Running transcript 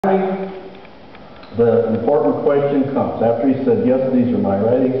The important question comes. After he said, yes, these are my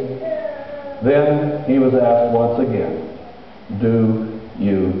writings, then he was asked once again, do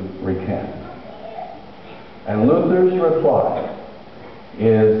you recant? And Luther's reply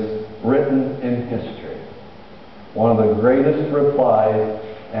is written in history. One of the greatest replies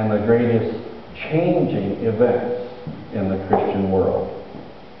and the greatest changing events in the Christian world.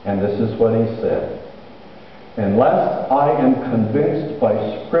 And this is what he said. Unless I am convinced by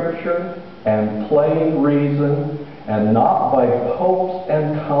Scripture and plain reason, and not by popes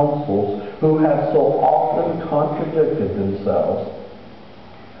and councils who have so often contradicted themselves,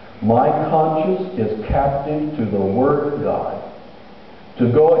 my conscience is captive to the Word of God. To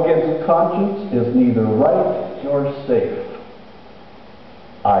go against conscience is neither right nor safe.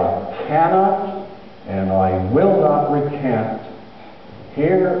 I cannot and I will not recant.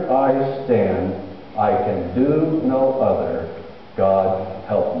 Here I stand. I can do no other. God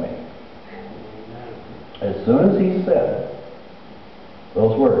help me. As soon as he said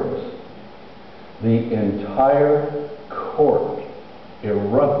those words, the entire court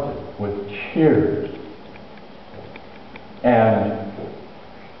erupted with cheers and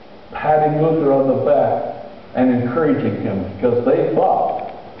patting Luther on the back and encouraging him, because they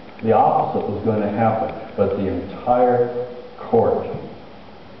thought the opposite was going to happen. But the entire court.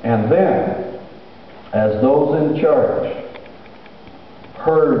 And then, as those in charge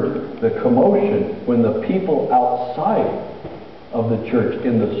heard the commotion, when the people outside of the church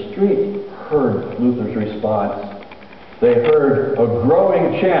in the street heard Luther's response, they heard a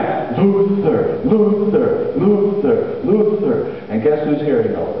growing chant, Luther, Luther, Luther, Luther. And guess who's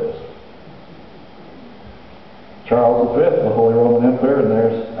hearing all this? Charles V, the Holy Roman Emperor, and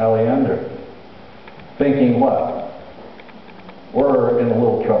there's Aleander, thinking what? We're in a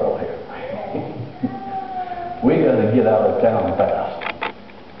little trouble here. We got to get out of town fast.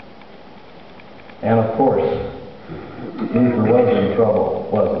 And of course, Luther was in trouble,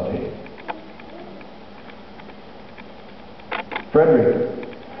 wasn't he? Frederick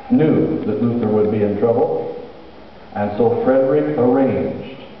knew that Luther would be in trouble, and so Frederick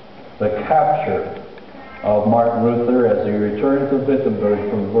arranged the capture of Martin Luther as he returned to Wittenberg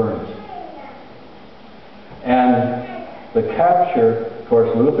from Worms. And the capture, of course,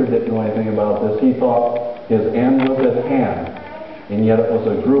 Luther didn't know anything about this. He thought his end was at hand. And yet it was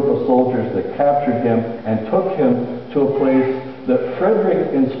a group of soldiers that captured him and took him to a place that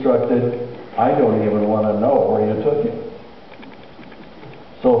Frederick instructed, I don't even want to know where you took him.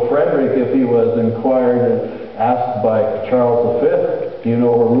 So Frederick, if he was inquired and asked by Charles V, do you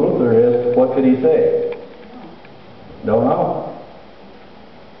know where Luther is, what could he say? Don't know.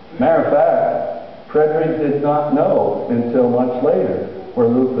 Matter of fact, Frederick did not know until much later where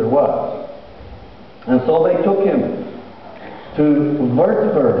Luther was. And so they took him to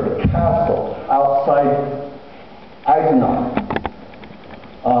Württemberg Castle outside Eisenach.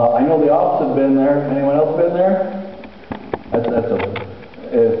 I know the Alps have been there. Anyone else been there?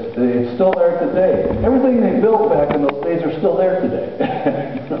 It's still there today. Everything they built back in those days are still there today.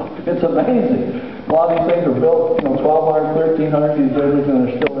 It's amazing. A lot of these things were built, 1200, 1300, these buildings, and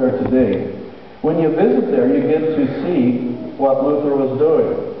they're still there today. When you visit there, you get to see what Luther was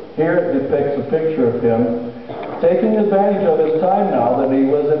doing. Here it depicts a picture of him taking advantage of his time now that he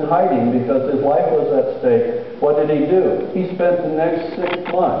was in hiding because his life was at stake. What did he do? He spent the next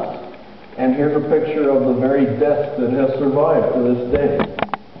 6 months. And here's a picture of the very desk that has survived to this day.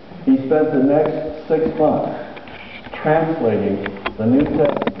 He spent the next 6 months translating the New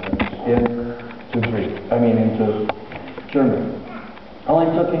Testament into German. Only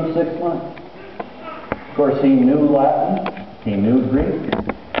took him 6 months. Of course, he knew Latin, he knew Greek,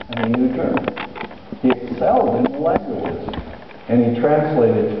 and he knew German. He excelled in the languages, and he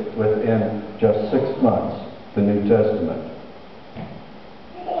translated within just 6 months the New Testament.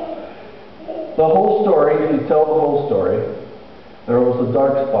 The whole story, to tell the whole story, there was a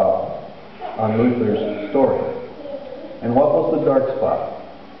dark spot on Luther's story. And what was the dark spot?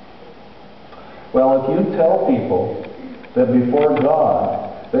 Well, if you tell people that before God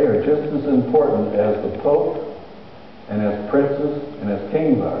they are just as important as the Pope and as princes and as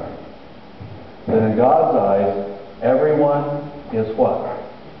kings are, then in God's eyes, everyone is what?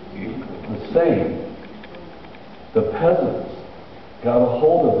 The same. The peasants got a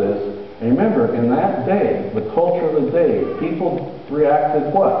hold of this. And remember, in that day, the culture of the day, people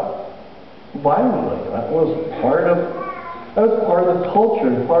reacted what? Violently. That was part of the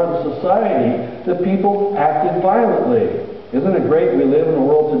culture, part of the society, that people acted violently. Isn't it great we live in a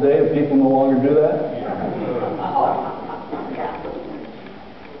world today of people no longer do that?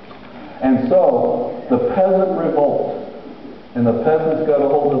 And so, the peasant revolt And the peasants got a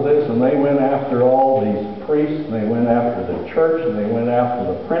hold of this, and they went after all these priests, and they went after the church, and they went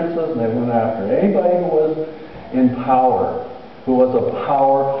after the princes, and they went after anybody who was in power, who was a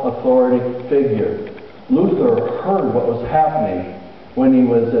power authority figure. Luther heard what was happening when he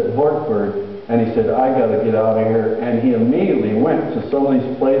was at Wartburg, and he said, I got to get out of here. And he immediately went to some of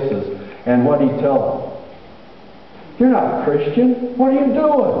these places, and what did he tell them? You're not Christian. What are you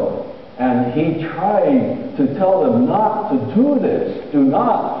doing? And he tried to tell them not to do this. Do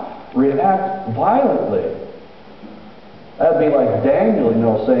not react violently. That'd be like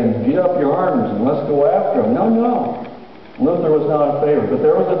Daniel, saying, get up your arms and let's go after him. No, no. Luther was not in favor. But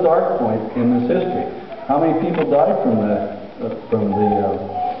there was a dark point in this history. How many people died from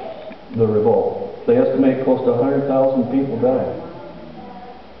the revolt? They estimate close to 100,000 people died.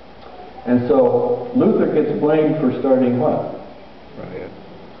 And so Luther gets blamed for starting what? Right.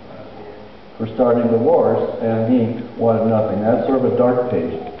 For starting the wars, and he wanted nothing. That's sort of a dark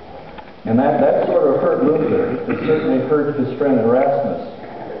page. And that sort of hurt Luther. It certainly hurt his friend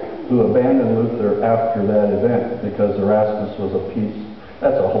Erasmus, who abandoned Luther after that event because Erasmus was a piece.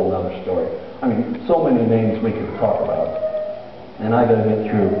 That's a whole other story. I mean, so many names we could talk about. And I got to get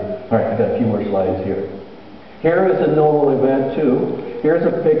through. All right, I got a few more slides here. Here is a notable event too. Here's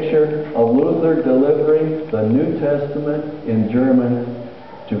a picture of Luther delivering the New Testament in German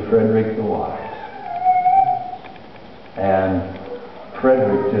to Frederick the Wise. And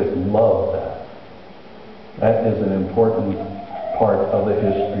Frederick just loved that. That is an important part of the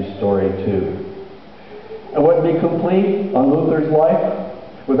history story too. It wouldn't be complete on Luther's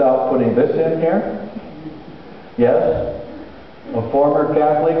life without putting this in here. Yes, a former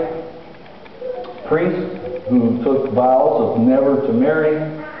Catholic priest who took vows of never to marry,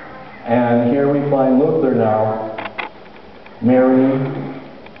 and here we find Luther now marrying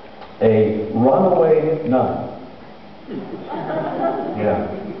a runaway nun. Yeah.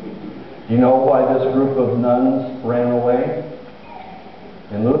 You know why this group of nuns ran away?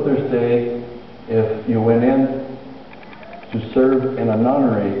 In Luther's day, if you went in to serve in a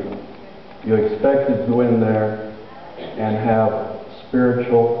nunnery, you expected to go in there and have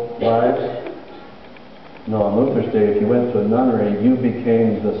spiritual lives. No, in Luther's day, if you went to a nunnery, you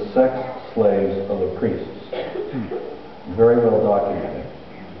became the sex slaves of the priests. Very well documented.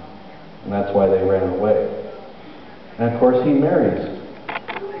 And that's why they ran away. And of course, he marries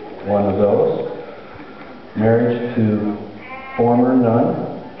one of those. Marriage to former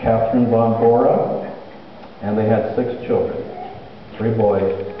nun, Catherine von Bora, and they had 6 children, 3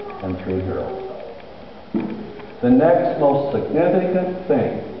 boys and 3 girls. The next most significant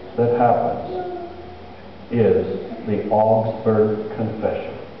thing that happens is the Augsburg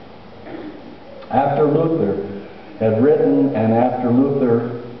Confession. After Luther had written, and after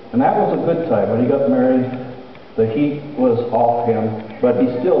Luther, and that was a good time. When he got married, the heat was off him, but he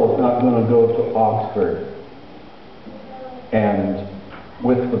still was not going to go to Augsburg and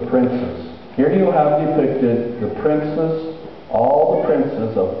with the princes. Here you have depicted the princes, all the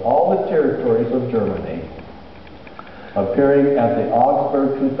princes of all the territories of Germany, appearing at the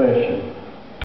Augsburg Confession.